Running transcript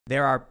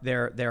there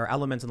are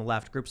elements in the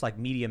left, groups like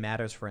Media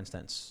Matters, for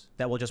instance,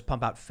 that will just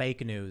pump out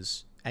fake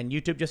news, and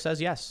YouTube just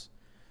says yes.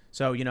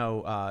 So,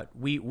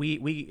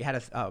 we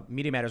had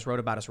Media Matters wrote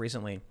about us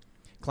recently,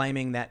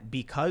 claiming that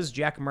because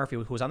Jack Murphy,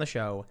 who was on the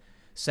show,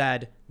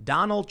 said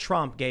Donald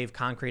Trump gave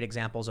concrete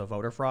examples of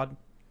voter fraud.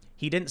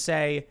 He didn't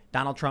say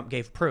Donald Trump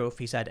gave proof.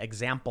 He said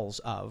examples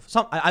of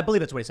some. I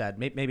believe that's what he said.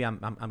 Maybe I'm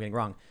getting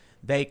wrong.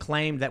 They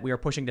claimed that we were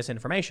pushing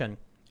disinformation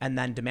and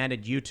then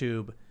demanded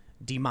YouTube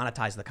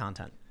demonetize the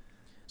content.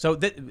 So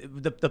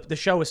the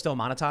show is still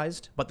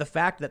monetized, but the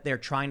fact that they're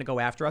trying to go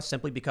after us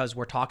simply because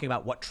we're talking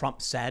about what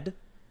Trump said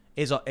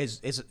is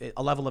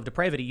a level of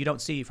depravity you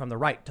don't see from the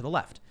right to the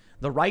left.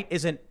 The right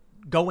isn't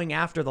going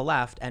after the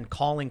left and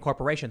calling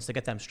corporations to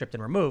get them stripped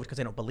and removed because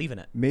they don't believe in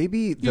it.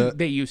 Maybe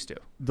they used to.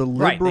 The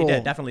liberal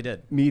definitely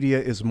did.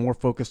 Media is more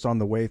focused on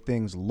the way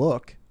things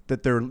look,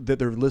 that their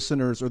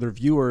listeners or their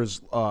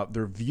viewers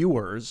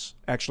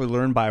actually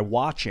learn by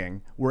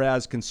watching,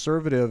 whereas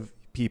conservative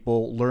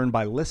people learn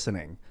by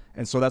listening.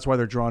 And so that's why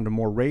they're drawn to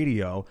more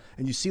radio.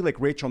 And you see like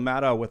Rachel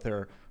Maddow with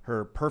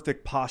her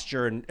perfect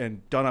posture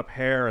and done up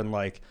hair, and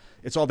like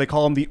they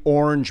call him the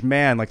orange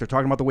man, like they're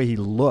talking about the way he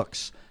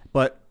looks.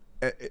 But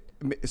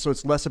so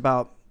it's less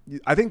about,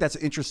 I think that's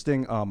an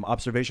interesting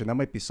observation. That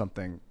might be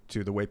something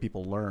to the way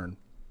people learn.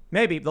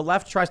 Maybe. The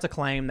left tries to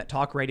claim that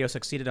talk radio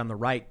succeeded on the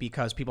right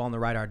because people on the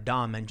right are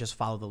dumb and just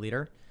follow the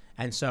leader.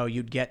 And so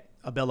you'd get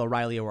a Bill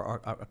O'Reilly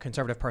or a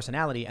conservative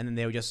personality, and then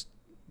they would just,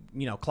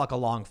 cluck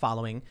along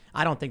following.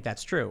 I don't think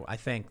that's true. I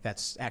think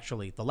that's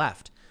actually the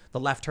left. The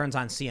left turns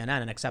on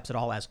CNN and accepts it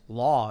all as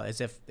law,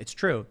 as if it's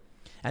true.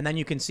 And then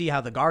you can see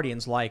how the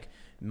Guardian's like,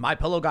 My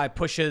Pillow guy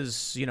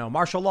pushes,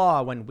 martial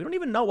law when we don't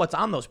even know what's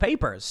on those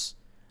papers.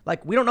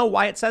 Like, we don't know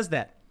why it says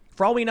that.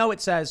 For all we know,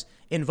 it says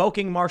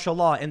invoking martial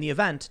law in the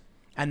event.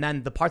 And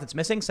then the part that's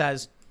missing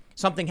says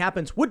something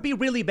happens would be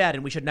really bad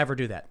and we should never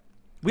do that.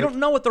 We don't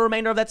know what the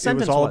remainder of that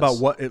sentence was. It was all about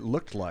what it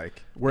looked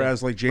like.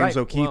 Whereas like James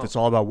O'Keefe, it's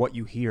all about what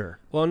you hear.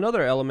 Well,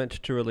 another element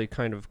to really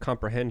kind of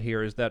comprehend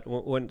here is that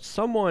when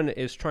someone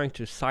is trying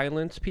to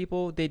silence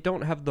people, they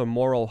don't have the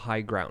moral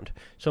high ground.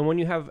 So when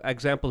you have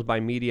examples by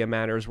Media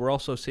Matters, we're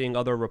also seeing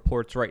other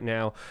reports right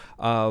now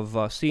of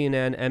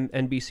CNN,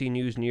 NBC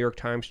News, New York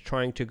Times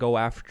trying to go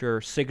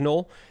after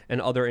Signal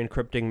and other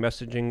encrypting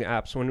messaging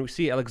apps. When we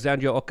see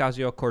Alexandria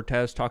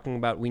Ocasio-Cortez talking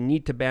about we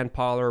need to ban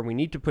Parler, we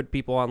need to put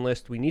people on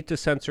lists, we need to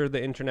censor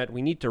the internet,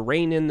 we need to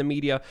rein in the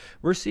media,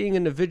 we're seeing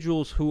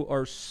individuals who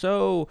are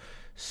so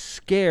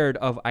scared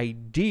of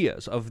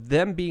ideas, of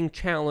them being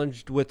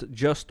challenged with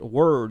just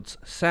words,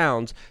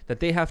 sounds, that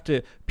they have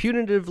to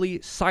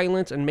punitively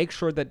silence and make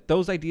sure that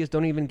those ideas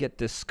don't even get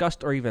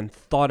discussed or even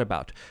thought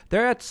about.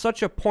 They're at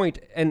such a point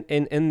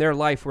in their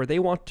life where they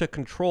want to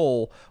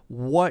control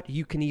what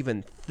you can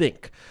even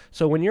think.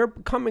 So when you're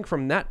coming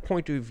from that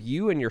point of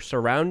view and you're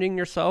surrounding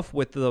yourself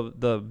with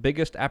the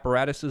biggest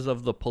apparatuses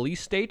of the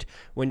police state,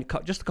 when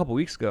just a couple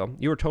weeks ago,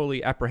 you were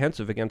totally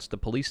apprehensive against the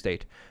police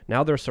state.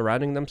 Now they're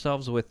surrounding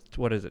themselves with,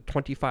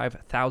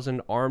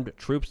 25,000 armed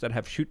troops that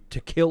have shoot to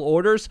kill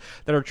orders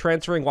that are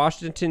transferring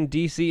Washington,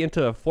 D.C.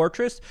 into a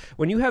fortress.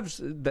 When you have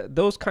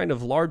those kind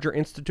of larger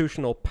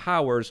institutional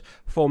powers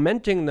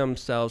fomenting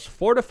themselves,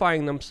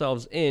 fortifying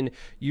themselves in,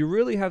 you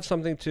really have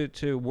something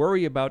to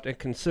worry about and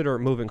consider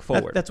moving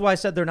forward. That's why I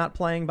said they're not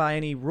playing by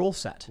any rule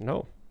set.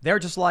 No. They're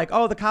just like,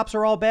 oh, the cops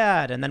are all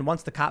bad. And then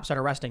once the cops start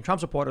arresting Trump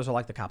supporters, are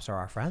like, the cops are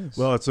our friends.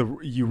 Well,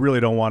 you really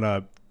don't want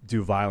to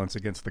do violence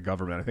against the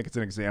government. I think it's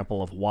an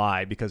example of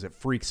why, because it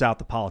freaks out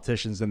the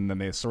politicians and then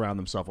they surround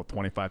themselves with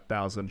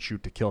 25,000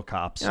 shoot to kill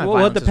cops. Yeah,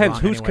 well, it depends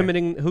who's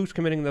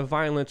committing the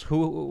violence,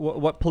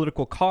 what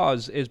political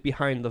cause is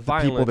behind the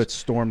violence. People that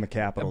storm the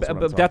Capitol.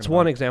 That's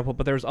one example,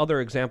 but there's other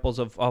examples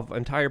of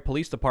entire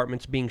police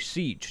departments being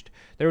sieged.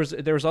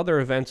 There's other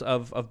events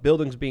of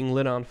buildings being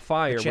lit on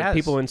fire with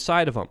people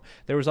inside of them.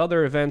 There was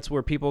other events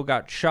where people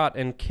got shot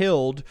and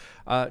killed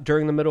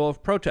during the middle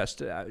of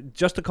protest.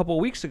 Just a couple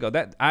of weeks ago,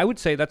 that I would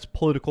say that's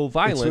political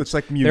violence. It's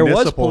like municipal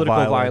there was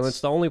political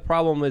violence. The only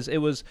problem is it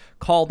was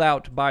called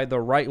out by the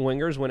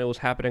right-wingers when it was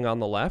happening on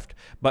the left,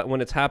 but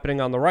when it's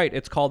happening on the right,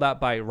 it's called out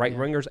by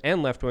right-wingers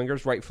and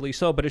left-wingers, rightfully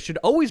so. But it should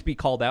always be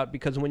called out,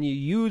 because when you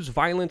use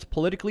violence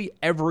politically,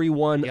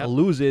 everyone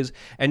loses,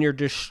 and you're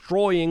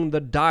destroying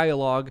the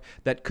dialogue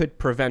that could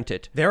prevent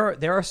it.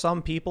 There are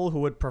some people who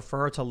would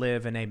prefer to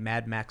live in a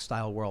Mad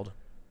Max-style world.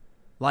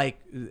 Like,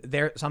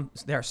 there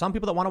are some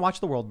people that want to watch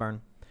the world burn,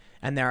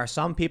 and there are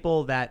some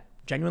people that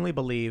genuinely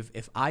believe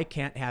if I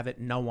can't have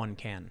it, no one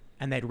can.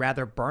 And they'd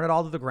rather burn it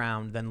all to the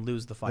ground than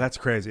lose the fight. That's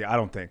crazy. I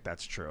don't think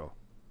that's true.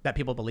 That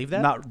people believe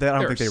that? I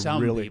don't think they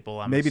really.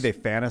 Maybe they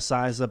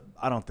fantasize.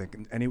 I don't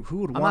think who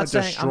would want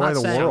to destroy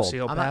the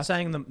world. I'm not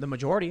saying the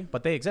majority,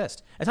 but they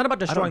exist. It's not about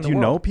destroying the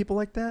world. Do you know people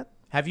like that?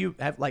 Have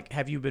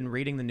you been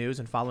reading the news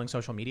and following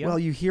social media? Well,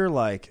 you hear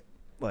like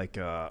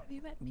have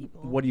you met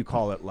people? What do you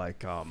call it?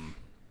 Like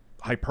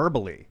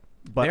hyperbole.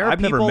 But I've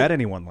never met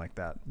anyone like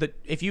that.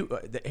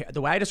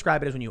 The way I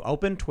describe it is when you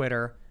open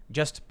Twitter,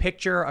 just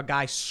picture a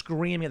guy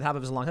screaming at the top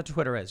of his lungs. That's what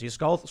Twitter is. You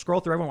scroll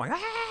through everyone like,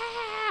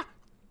 ah!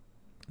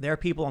 There are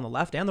people on the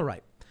left and the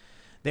right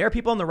There are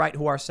people on the right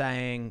who are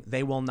saying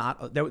they will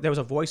not. There was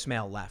a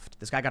voicemail left.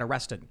 This guy got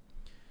arrested,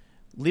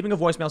 leaving a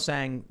voicemail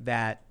saying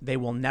that they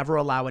will never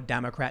allow a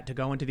Democrat to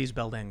go into these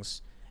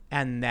buildings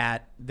and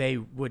that they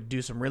would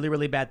do some really,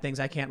 really bad things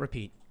I can't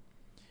repeat.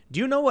 Do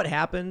you know what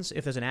happens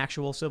if there's an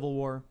actual civil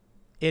war?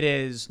 It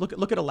is,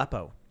 look at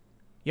Aleppo.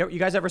 You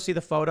guys ever see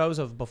the photos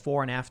of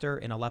before and after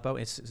in Aleppo?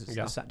 It's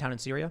a town in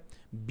Syria.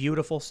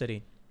 Beautiful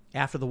city.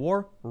 After the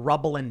war,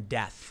 rubble and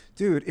death.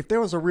 Dude, if there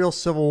was a real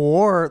civil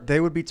war, they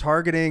would be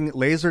targeting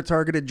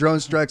laser-targeted drone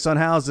strikes on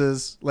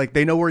houses. Like,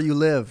 they know where you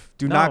live.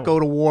 Do not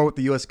go to war with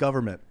the U.S.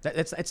 government.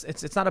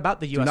 It's not about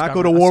the U.S. Do not government.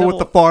 go to war with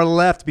the far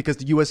left because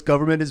the U.S.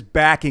 government is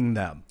backing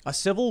them. A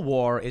civil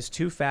war is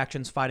two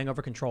factions fighting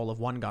over control of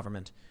one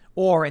government.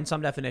 Or, in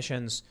some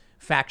definitions,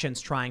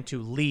 factions trying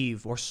to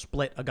leave or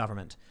split a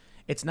government.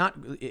 It's not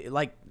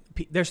like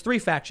there's three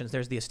factions.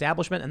 There's the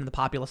establishment and the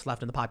populist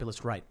left and the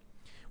populist right.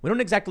 We don't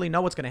exactly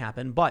know what's going to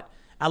happen, but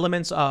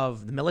elements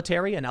of the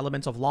military and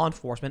elements of law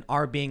enforcement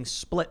are being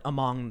split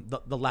among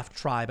the left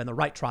tribe and the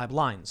right tribe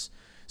lines.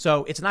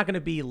 So it's not going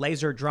to be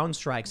laser drone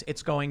strikes.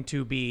 It's going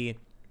to be,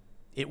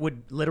 it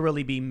would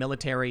literally be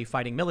military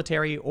fighting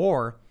military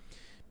or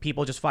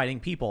people just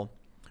fighting people.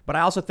 But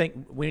I also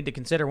think we need to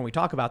consider when we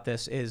talk about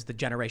this is the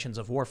generations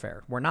of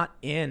warfare. We're not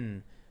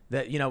in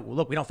the,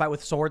 look, we don't fight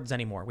with swords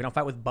anymore. We don't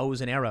fight with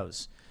bows and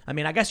arrows. I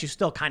mean, I guess you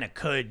still kind of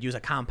could use a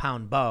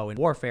compound bow in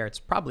warfare. It's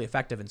probably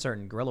effective in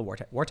certain guerrilla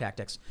war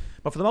tactics.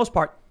 But for the most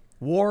part,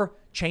 war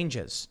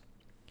changes.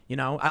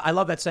 I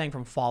love that saying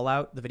from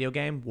Fallout, the video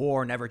game,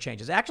 war never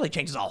changes. It actually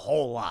changes a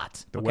whole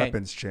lot. The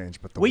weapons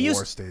change, but the war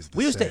stays the same.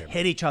 We used to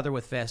hit each other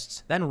with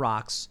fists, then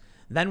rocks.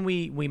 Then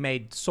we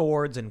made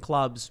swords and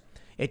clubs.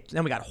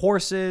 Then we got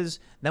horses.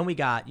 Then we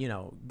got,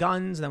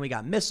 guns. Then we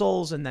got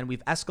missiles. And then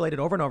we've escalated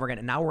over and over again.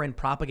 And now we're in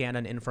propaganda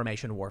and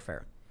information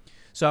warfare.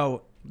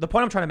 So the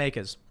point I'm trying to make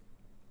is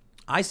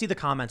I see the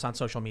comments on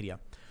social media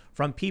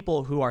from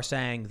people who are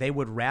saying they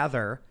would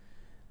rather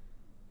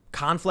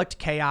conflict,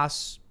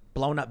 chaos,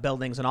 blown up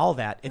buildings and all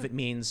that if it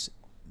means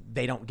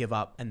they don't give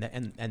up and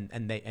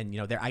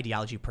their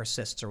ideology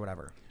persists or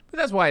whatever. But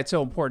that's why it's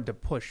so important to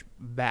push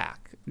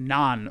back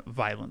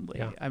non-violently.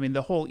 Yeah. I mean,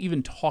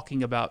 even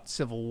talking about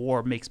civil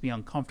war makes me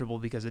uncomfortable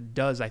because it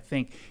does, I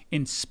think,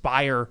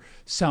 inspire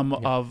some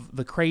of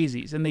the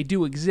crazies, and they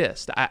do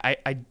exist. I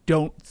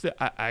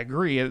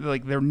agree.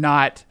 Like, they're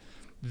not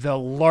the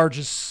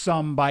largest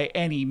sum by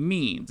any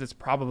means. It's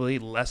probably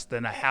less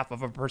than 0.5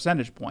 of a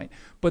percentage point,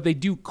 but they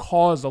do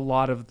cause a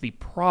lot of the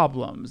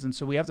problems, and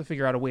so we have to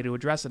figure out a way to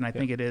address it. And I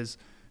think it is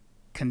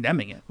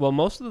condemning it. Well,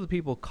 most of the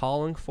people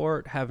calling for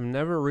it have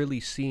never really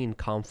seen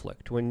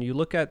conflict. When you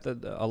look at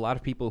a lot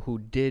of people who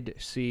did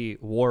see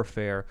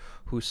warfare,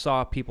 who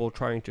saw people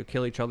trying to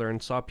kill each other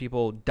and saw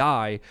people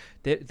die,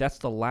 that's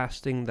the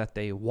last thing that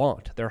they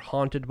want. They're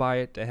haunted by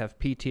it. They have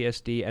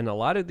PTSD. And a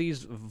lot of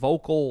these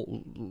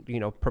vocal,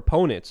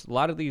 proponents, a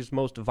lot of these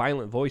most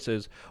violent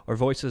voices or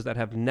voices that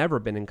have never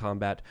been in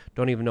combat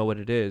don't even know what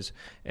it is.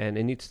 And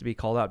it needs to be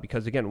called out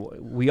because, again,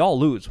 we all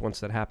lose once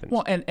that happens.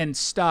 Well, and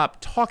stop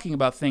talking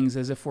about things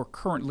as if we're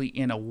currently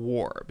in a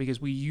war,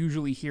 because we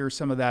usually hear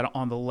some of that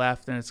on the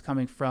left, and it's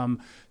coming from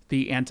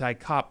the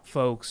anti-cop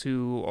folks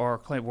who are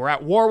claiming we're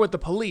at war with the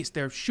police.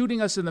 They're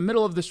shooting us in the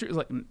middle of the street.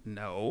 Like,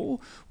 no,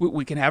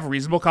 we can have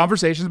reasonable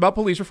conversations about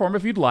police reform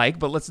if you'd like,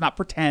 but let's not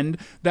pretend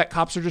that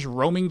cops are just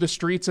roaming the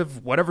streets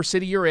of whatever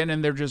city you're in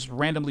and they're just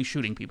randomly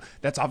shooting people.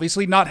 That's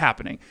obviously not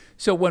happening.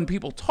 So when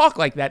people talk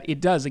like that,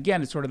 it does,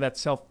 again, it's sort of that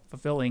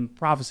self-fulfilling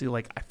prophecy.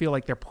 Like, I feel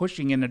like they're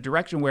pushing in a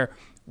direction where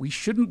we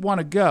shouldn't want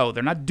to go.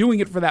 They're not doing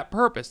it for that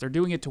purpose. They're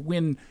doing it to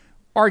win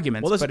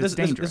arguments, but it's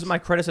dangerous. This is my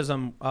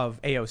criticism of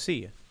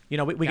AOC.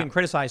 We can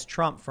criticize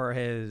Trump for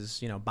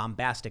his,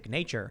 bombastic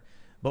nature,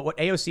 but what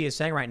AOC is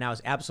saying right now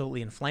is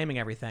absolutely inflaming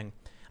everything.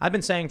 I've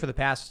been saying for the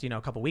past,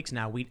 couple weeks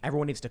now,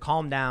 everyone needs to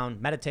calm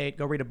down, meditate,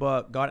 go read a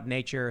book, go out in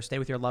nature, stay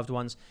with your loved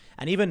ones.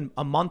 And even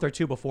a month or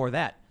two before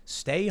that,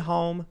 stay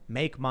home,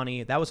 make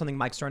money. That was something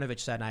Mike Cernovich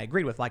said, and I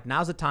agreed with. Like,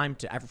 now's the time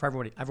for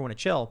everyone to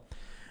chill.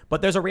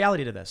 But there's a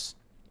reality to this.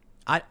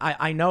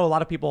 I know a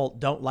lot of people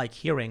don't like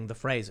hearing the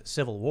phrase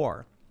civil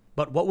war,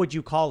 but what would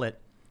you call it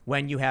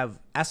when you have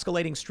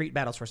escalating street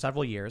battles for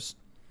several years,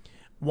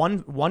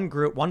 one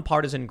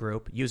partisan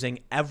group using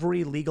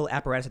every legal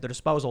apparatus at their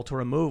disposal to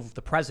remove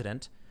the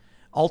president,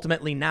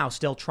 ultimately now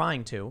still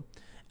trying to,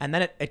 and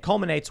then it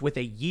culminates with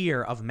a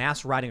year of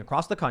mass rioting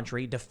across the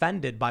country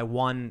defended by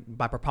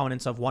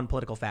proponents of one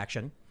political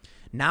faction.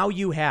 Now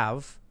you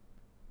have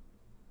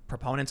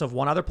proponents of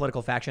one other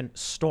political faction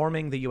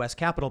storming the U.S.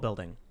 Capitol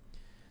building.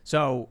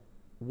 So,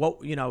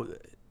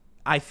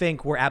 I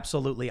think we're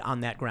absolutely on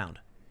that ground.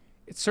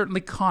 It's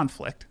certainly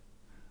conflict.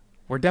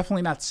 We're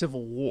definitely not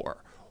civil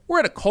war. We're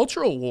at a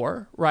cultural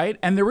war, right?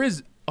 And there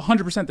is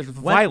 100% there's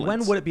violence.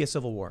 When would it be a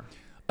civil war?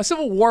 A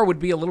civil war would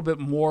be a little bit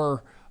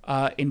more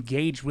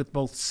engaged with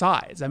both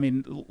sides. I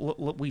mean,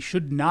 we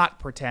should not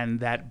pretend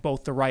that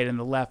both the right and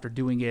the left are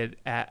doing it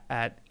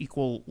at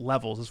equal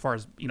levels as far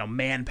as,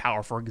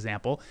 manpower, for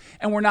example.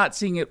 And we're not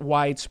seeing it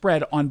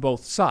widespread on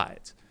both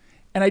sides.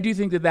 And I do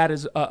think that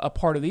is a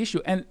part of the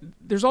issue. And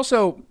there's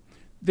also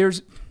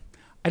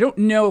I don't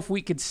know if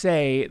we could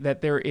say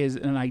that there is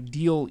an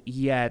ideal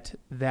yet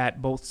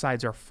that both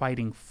sides are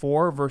fighting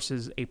for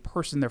versus a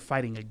person they're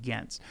fighting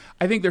against.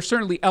 I think there's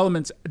certainly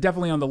elements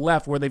definitely on the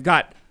left where they've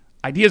got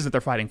ideas that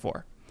they're fighting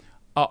for.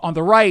 On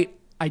the right,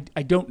 I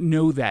don't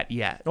know that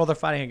yet. Well, they're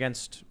fighting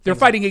against... They're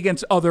fighting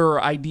against other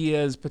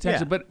ideas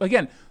potentially. Yeah. But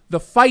again, the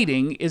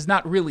fighting is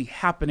not really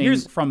happening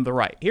from the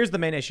right. Here's the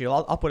main issue.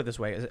 I'll put it this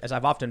way, as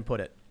I've often put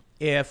it.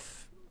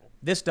 If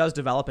this does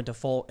develop into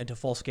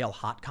full-scale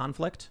hot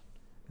conflict,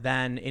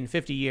 then in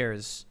 50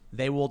 years,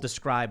 they will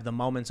describe the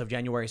moments of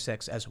January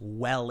 6th as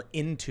well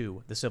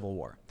into the Civil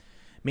War.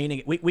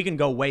 Meaning we can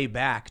go way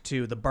back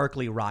to the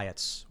Berkeley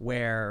riots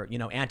where,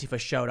 Antifa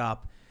showed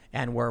up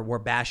and we're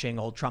bashing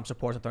old Trump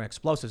supporters and throwing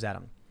explosives at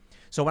them.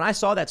 So when I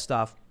saw that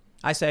stuff,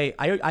 I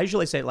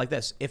usually say it like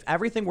this. If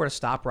everything were to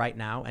stop right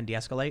now and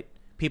de-escalate,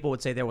 people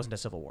would say there wasn't a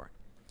civil war.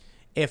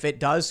 If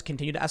it does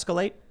continue to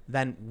escalate,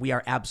 then we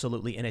are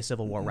absolutely in a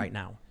civil war right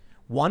now.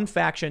 One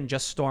faction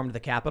just stormed the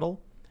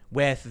Capitol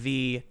with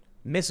the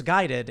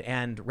misguided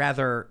and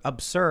rather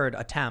absurd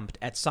attempt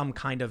at some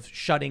kind of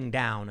shutting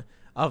down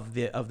of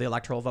the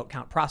electoral vote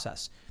count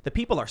process. The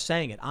people are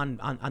saying it on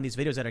these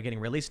videos that are getting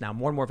released now.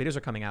 More and more videos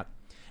are coming out.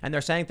 And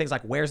they're saying things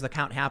like, where's the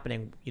count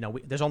happening?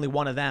 There's only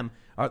one of them.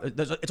 Or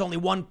it's only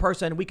one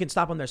person. We can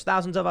stop them. There's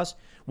thousands of us.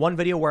 One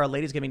video where a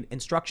lady's giving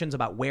instructions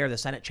about where the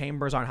Senate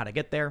chambers are and how to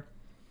get there.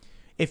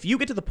 If you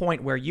get to the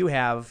point where you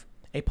have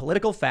a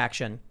political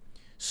faction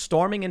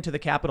storming into the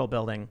Capitol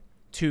building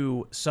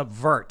to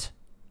subvert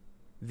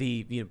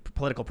the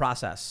political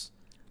process,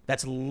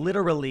 that's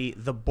literally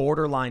the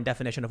borderline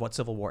definition of what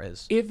civil war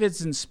is. If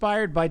it's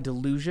inspired by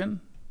delusion,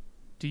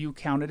 do you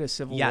count it as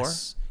civil war?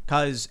 Yes.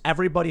 Because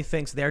everybody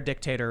thinks their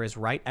dictator is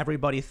right.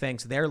 Everybody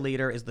thinks their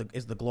leader is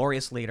the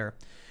glorious leader.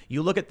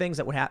 You look at things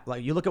that would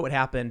happen. You look at what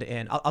happened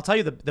in. I'll tell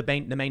you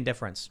the main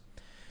difference.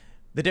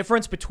 The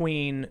difference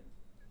between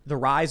the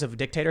rise of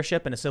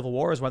dictatorship and a civil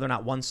war is whether or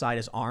not one side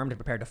is armed and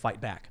prepared to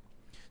fight back.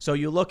 So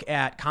you look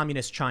at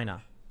communist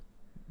China.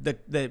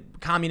 The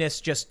communists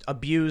just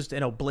abused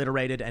and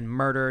obliterated and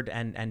murdered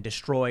and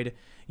destroyed.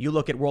 You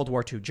look at World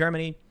War II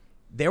Germany.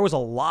 There was a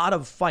lot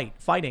of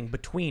fighting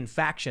between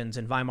factions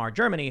in Weimar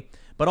Germany,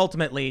 but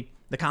ultimately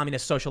the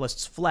communist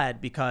socialists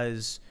fled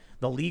because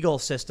the legal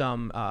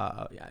system,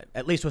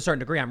 at least to a certain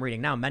degree, I'm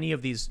reading now, many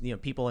of these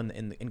people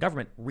in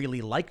government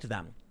really liked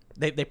them.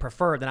 They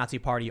prefer the Nazi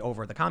Party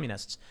over the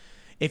communists.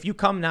 If you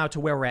come now to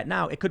where we're at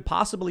now, it could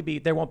possibly be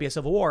there won't be a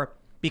civil war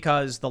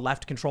because the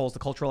left controls the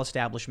cultural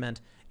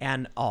establishment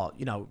and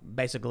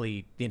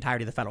basically the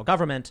entirety of the federal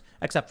government,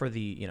 except for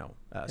the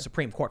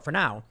Supreme Court for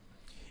now.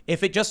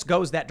 If it just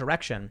goes that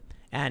direction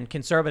and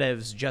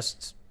conservatives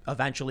just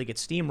eventually get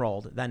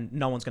steamrolled, then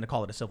no one's going to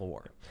call it a civil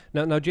war.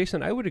 Now,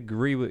 Jason, I would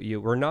agree with you.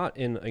 We're not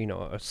in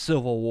a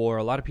civil war.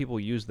 A lot of people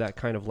use that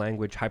kind of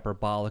language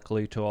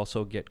hyperbolically to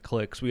also get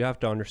clicks. We have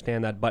to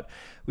understand that, but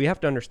we have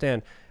to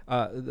understand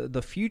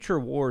the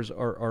future wars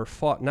are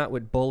fought not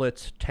with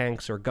bullets,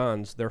 tanks, or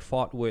guns. They're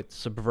fought with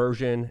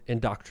subversion,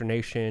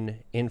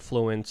 indoctrination,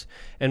 influence.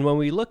 And when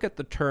we look at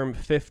the term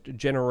fifth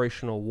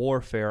generational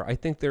warfare, I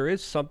think there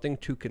is something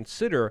to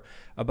consider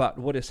about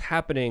what is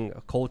happening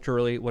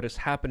culturally, what is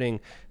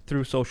happening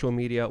through social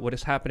media, what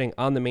is happening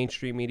on the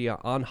mainstream media,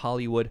 on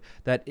Hollywood,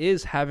 that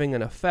is having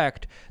an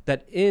effect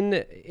that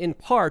in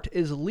part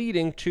is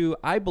leading to,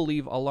 I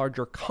believe, a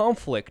larger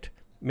conflict.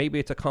 Maybe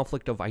it's a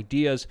conflict of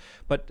ideas,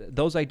 but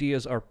those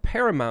ideas are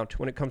paramount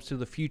when it comes to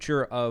the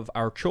future of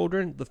our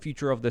children, the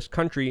future of this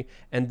country,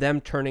 and them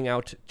turning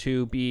out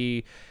to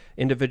be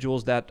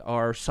individuals that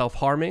are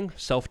self-harming,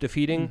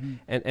 self-defeating,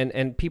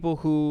 and people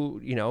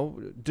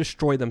who,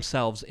 destroy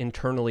themselves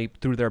internally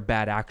through their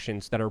bad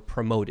actions that are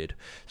promoted.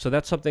 So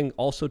that's something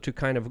also to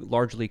kind of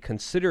largely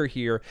consider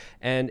here.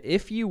 And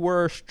if you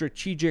were a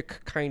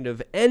strategic kind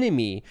of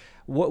enemy,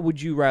 what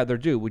would you rather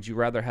do? Would you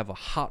rather have a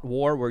hot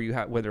war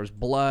where there's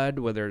blood,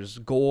 where there's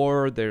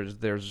gore,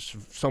 there's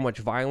so much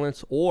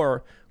violence,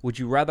 or would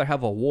you rather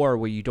have a war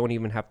where you don't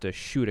even have to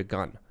shoot a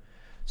gun?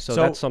 So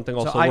that's something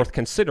also worth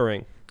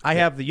considering. I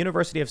have the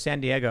University of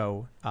San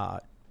Diego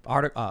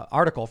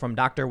article from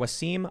Dr.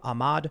 Wasim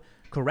Ahmad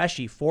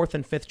Qureshi, Fourth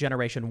and Fifth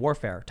Generation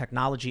Warfare,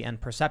 Technology and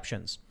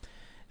Perceptions.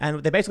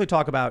 And they basically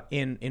talk about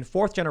in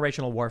fourth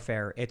generational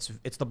warfare,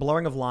 it's the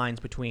blurring of lines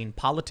between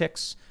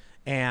politics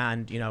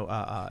and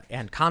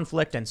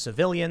conflict and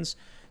civilians.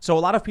 So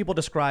a lot of people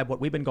describe what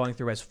we've been going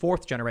through as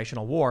fourth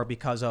generational war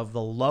because of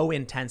the low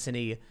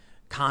intensity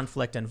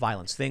conflict and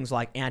violence. Things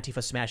like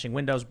Antifa smashing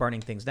windows,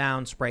 burning things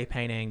down, spray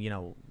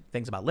painting,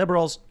 things about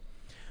liberals.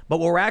 But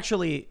what we're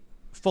actually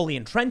fully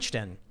entrenched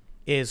in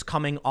is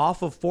coming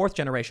off of fourth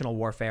generational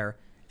warfare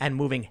and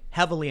moving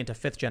heavily into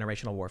fifth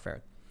generational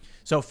warfare.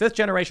 So fifth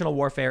generational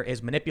warfare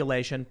is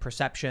manipulation,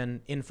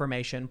 perception,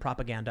 information,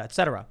 propaganda,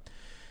 etc.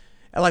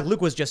 And like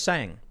Luke was just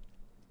saying,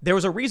 there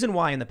was a reason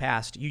why in the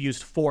past you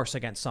used force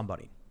against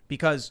somebody,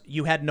 because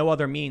you had no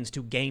other means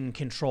to gain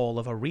control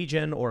of a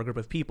region or a group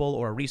of people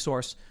or a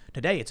resource.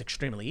 Today, it's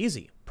extremely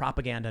easy.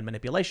 Propaganda and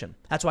manipulation.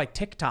 That's why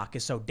TikTok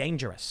is so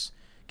dangerous.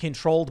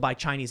 controlled by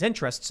Chinese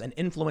interests and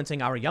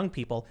influencing our young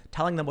people,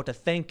 telling them what to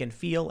think and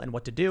feel and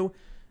what to do,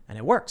 and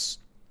it works.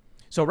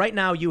 So right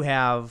now you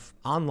have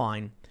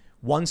online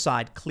one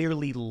side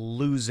clearly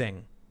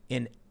losing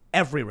in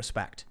every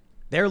respect.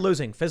 They're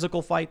losing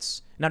physical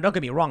fights. Now, don't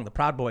get me wrong, the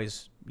Proud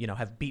Boys,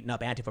 have beaten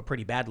up Antifa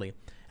pretty badly,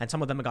 and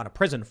some of them have gone to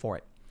prison for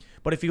it.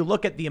 But if you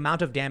look at the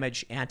amount of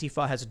damage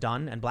Antifa has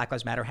done and Black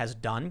Lives Matter has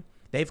done,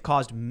 they've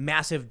caused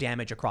massive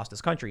damage across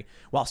this country.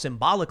 While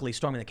symbolically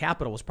storming the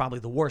Capitol was probably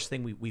the worst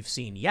thing we've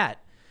seen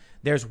yet,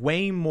 there's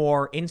way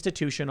more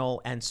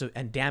institutional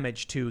and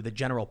damage to the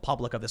general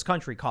public of this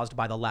country caused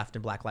by the left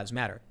and Black Lives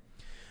Matter.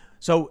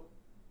 So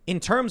in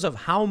terms of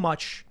how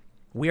much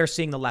we are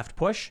seeing the left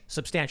push,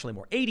 substantially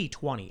more.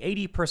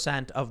 80-20,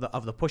 80%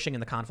 of the pushing in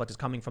the conflict is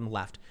coming from the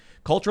left.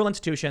 Cultural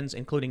institutions,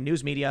 including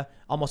news media,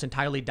 almost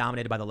entirely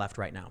dominated by the left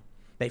right now.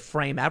 They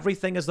frame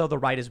everything as though the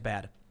right is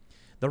bad.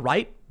 The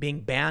right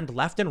being banned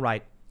left and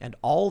right, and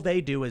all they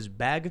do is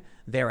beg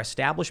their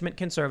establishment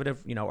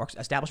conservative, or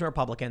establishment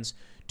Republicans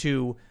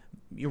to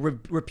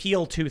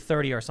repeal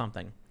 230 or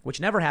something, which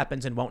never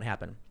happens and won't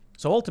happen.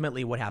 So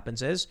ultimately what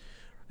happens is,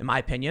 in my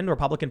opinion,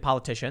 Republican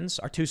politicians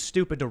are too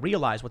stupid to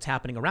realize what's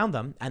happening around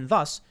them, and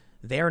thus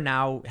they're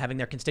now having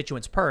their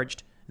constituents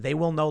purged. They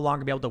will no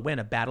longer be able to win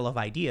a battle of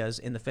ideas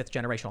in the fifth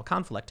generational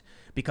conflict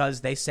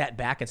because they sat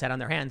back and sat on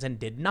their hands and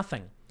did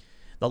nothing.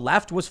 The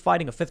left was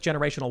fighting a fifth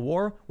generational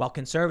war while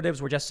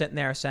conservatives were just sitting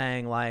there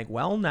saying like,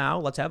 well, now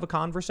let's have a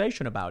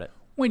conversation about it.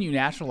 When you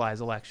nationalize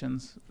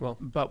elections, Well,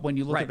 but when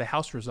you look right. at the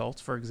House results,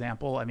 for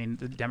example, I mean,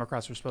 the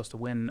Democrats were supposed to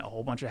win a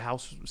whole bunch of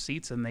House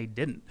seats and they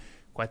didn't.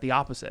 Quite the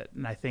opposite.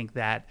 And I think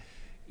that,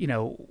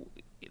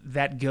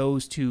 that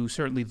goes to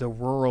certainly the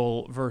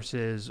rural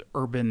versus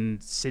urban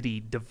city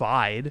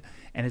divide.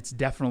 And it's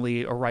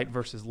definitely a right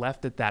versus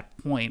left at that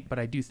point. But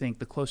I do think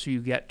the closer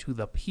you get to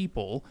the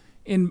people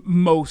in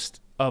most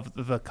of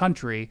the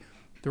country,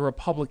 the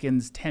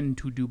Republicans tend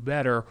to do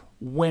better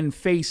when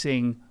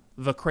facing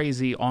the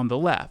crazy on the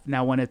left.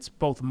 Now, when it's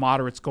both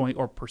moderates going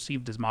or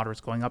perceived as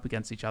moderates going up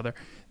against each other,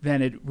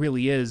 then it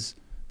really is,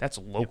 that's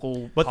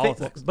local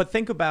politics. But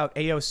think about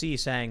AOC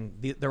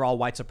saying they're all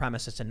white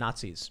supremacists and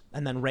Nazis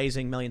and then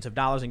raising millions of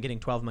dollars and getting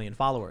 12 million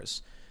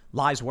followers.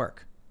 Lies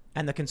work.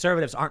 And the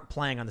conservatives aren't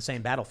playing on the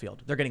same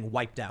battlefield. They're getting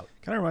wiped out.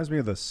 Kind of reminds me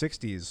of the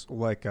 60s.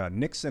 Like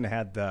Nixon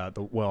had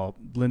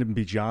Lyndon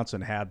B.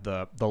 Johnson had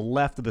the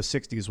left of the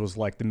 60s was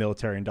like the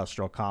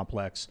military-industrial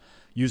complex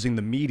using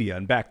the media.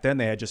 And back then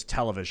they had just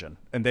television.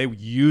 And they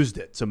used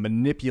it to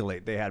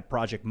manipulate. They had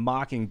Project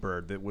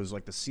Mockingbird that was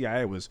like the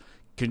CIA was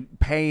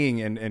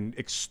paying and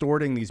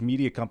extorting these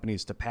media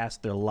companies to pass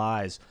their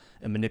lies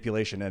and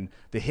manipulation. And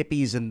the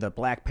hippies and the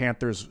Black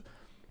Panthers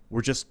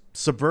were just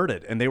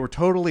subverted. And they were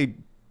totally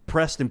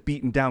pressed and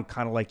beaten down,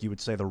 kind of like you would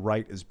say the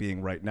right is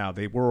being right now.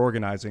 They were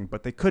organizing,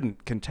 but they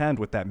couldn't contend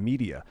with that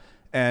media.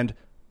 And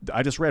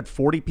I just read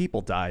 40 people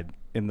died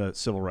in the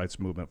civil rights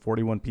movement,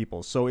 41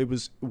 people. So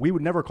we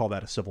would never call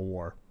that a civil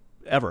war,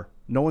 ever.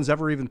 No one's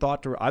ever even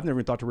I've never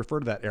even thought to refer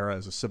to that era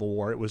as a civil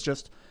war. It was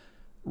just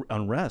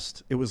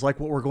unrest. It was like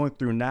what we're going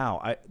through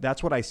now.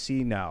 That's what I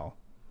see now.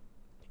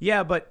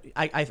 Yeah, but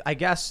I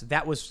guess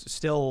that was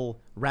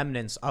still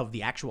remnants of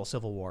the actual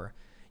Civil War.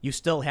 You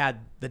still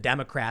had the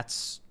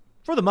Democrats,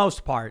 for the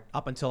most part,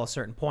 up until a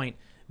certain point,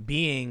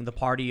 being the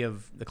party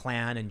of the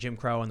Klan and Jim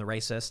Crow and the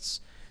racists.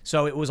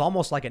 So it was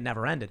almost like it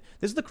never ended.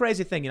 This is the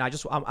crazy thing.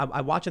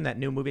 I'm watching that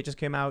new movie that just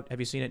came out. Have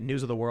you seen it?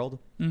 News of the World?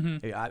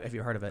 Mm-hmm. Have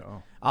you heard of it?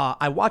 Oh.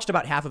 I watched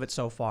about half of it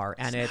so far,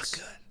 and it's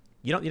not good.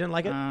 You didn't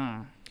like it?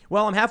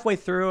 Well, I'm halfway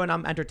through and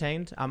I'm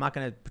entertained. I'm not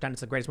going to pretend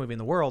it's the greatest movie in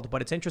the world,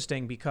 but it's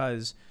interesting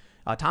because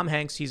Tom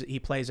Hanks, he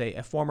plays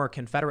a former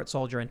Confederate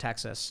soldier in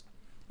Texas,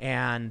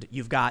 and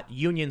you've got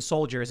Union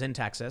soldiers in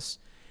Texas.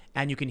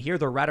 And you can hear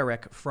the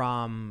rhetoric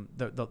from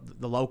the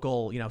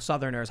local,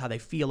 Southerners, how they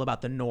feel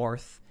about the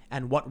North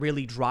and what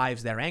really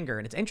drives their anger.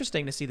 And it's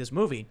interesting to see this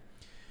movie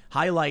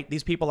highlight.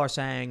 These people are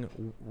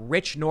saying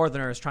rich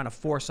Northerners trying to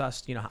force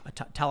us,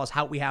 tell us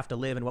how we have to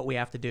live and what we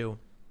have to do.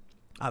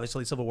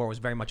 Obviously, Civil War was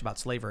very much about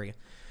slavery.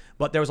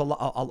 But there was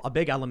a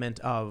big element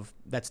of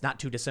that's not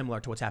too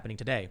dissimilar to what's happening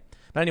today.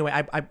 But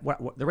anyway,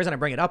 the reason I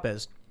bring it up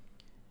is,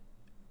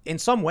 in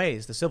some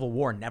ways, the Civil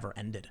War never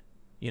ended.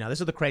 This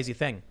is the crazy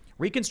thing.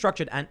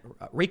 Reconstruction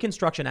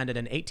ended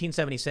in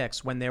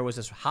 1876 when there was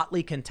this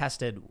hotly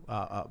contested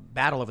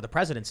battle over the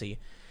presidency,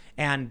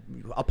 and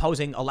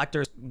opposing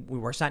electors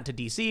were sent to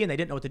D.C. and they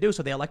didn't know what to do,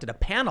 so they elected a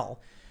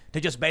panel to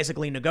just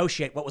basically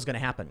negotiate what was going to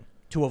happen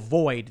to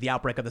avoid the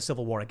outbreak of the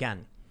Civil War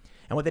again.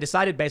 And what they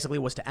decided basically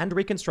was to end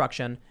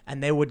Reconstruction,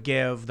 and they would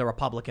give the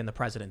Republican the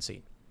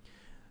presidency.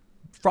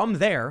 From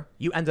there,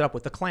 you ended up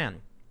with the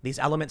Klan. These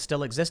elements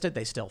still existed.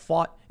 They still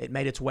fought. It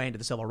made its way into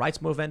the civil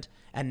rights movement.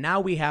 And now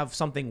we have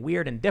something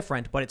weird and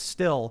different, but it's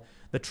still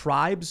the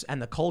tribes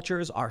and the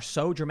cultures are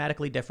so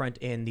dramatically different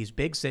in these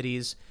big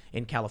cities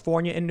in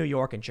California, in New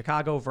York, in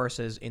Chicago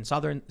versus in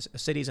southern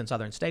cities and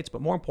southern states.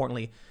 But more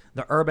importantly,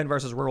 the urban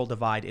versus rural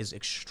divide is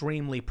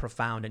extremely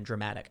profound and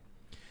dramatic.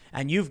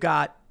 And you've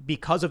got,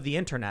 because of the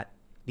internet,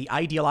 the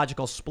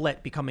ideological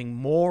split becoming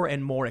more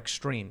and more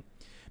extreme.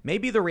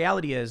 Maybe the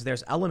reality is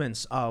there's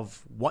elements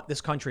of what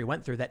this country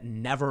went through that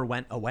never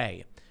went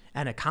away,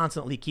 and it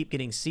constantly keep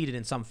getting seeded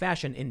in some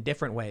fashion in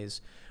different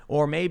ways.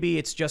 Or maybe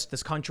it's just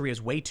this country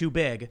is way too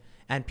big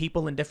and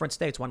people in different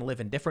states want to live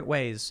in different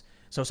ways.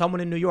 So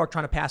someone in New York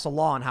trying to pass a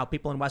law on how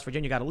people in West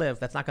Virginia got to live,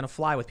 that's not going to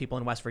fly with people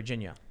in West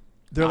Virginia.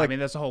 I mean,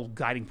 that's the whole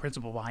guiding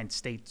principle behind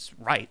states'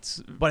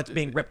 rights. But it's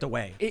being ripped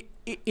away.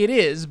 It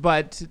is,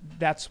 but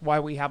that's why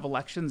we have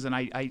elections, and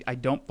I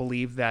don't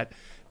believe that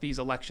these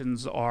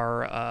elections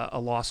are a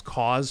lost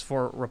cause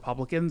for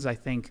Republicans. I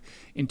think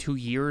in 2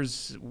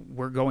 years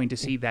we're going to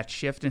see that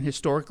shift, and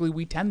historically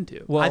we tend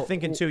to. Well, I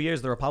think in 2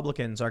 years the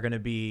Republicans are going to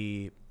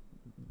be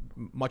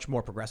much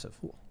more progressive.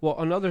 Well,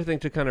 another thing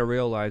to kind of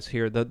realize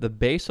here, the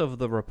base of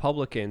the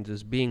Republicans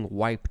is being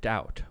wiped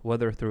out,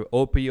 whether through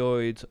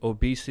opioids,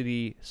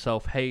 obesity,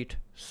 self-hate,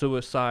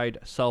 suicide,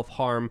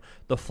 self-harm.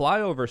 The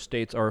flyover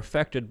states are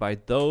affected by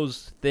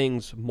those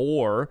things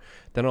more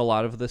than a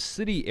lot of the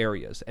city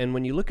areas. And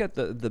when you look at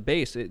the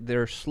base,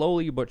 they're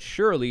slowly but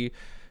surely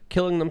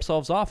killing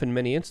themselves off in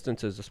many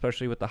instances,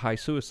 especially with the high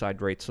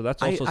suicide rates. So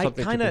that's also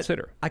something to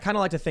consider. I kind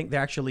of like to think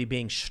they're actually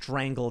being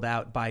strangled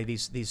out by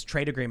these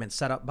trade agreements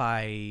set up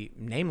by,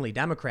 namely,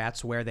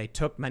 Democrats, where they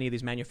took many of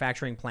these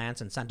manufacturing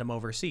plants and sent them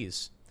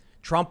overseas.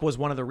 Trump was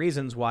one of the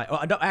reasons why.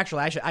 Oh, no,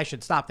 actually, I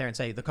should stop there and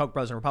say the Koch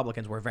brothers and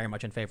Republicans were very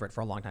much in favor of it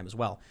for a long time as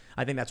well.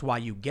 I think that's why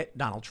you get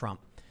Donald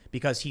Trump,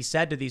 because he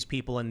said to these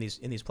people in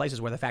these places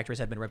where the factories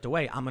had been ripped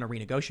away, "I'm going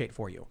to renegotiate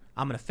for you.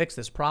 I'm going to fix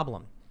this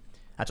problem."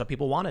 That's what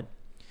people wanted.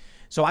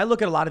 So I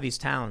look at a lot of these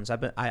towns.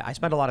 I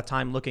spent a lot of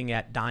time looking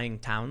at dying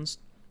towns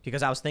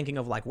because I was thinking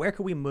of like, where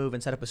could we move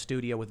and set up a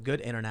studio with good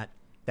internet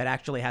that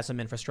actually has some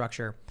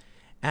infrastructure?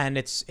 And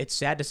it's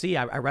sad to see.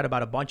 I read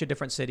about a bunch of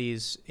different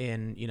cities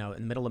in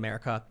middle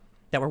America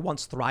that were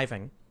once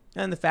thriving,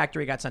 and the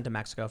factory got sent to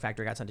Mexico,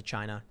 factory got sent to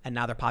China, and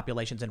now their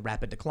population's in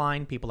rapid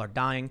decline. People are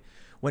dying.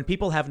 When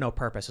people have no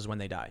purpose is when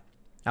they die.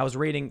 I was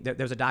reading,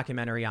 there's a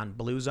documentary on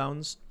blue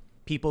zones,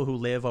 people who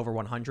live over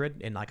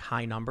 100 in like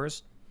high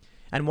numbers.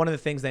 And one of the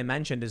things they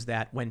mentioned is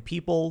that when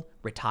people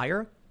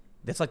retire,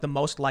 that's like the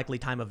most likely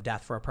time of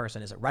death for a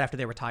person is right after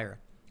they retire,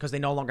 because they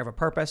no longer have a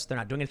purpose. They're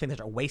not doing anything.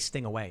 They're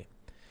wasting away.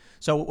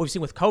 So what we've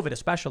seen with COVID,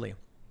 especially,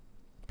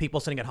 people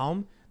sitting at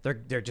home,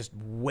 they're just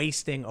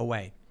wasting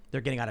away. They're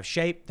getting out of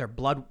shape. Their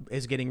blood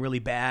is getting really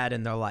bad,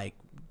 and they're like,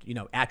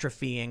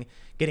 atrophying,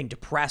 getting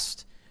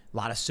depressed, a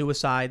lot of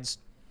suicides.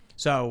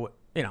 So,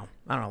 I don't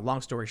know,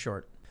 long story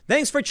short.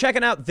 Thanks for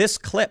checking out this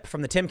clip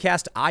from the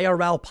Timcast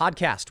IRL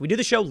podcast. We do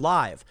the show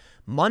live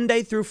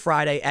Monday through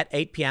Friday at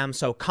 8 p.m.,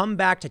 so come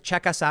back to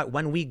check us out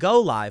when we go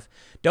live.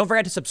 Don't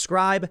forget to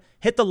subscribe,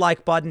 hit the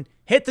like button,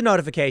 hit the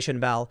notification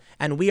bell,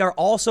 and we are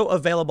also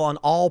available on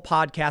all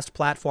podcast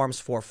platforms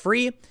for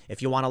free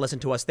if you want to listen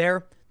to us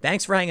there.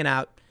 Thanks for hanging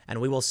out,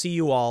 and we will see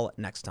you all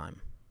next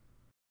time.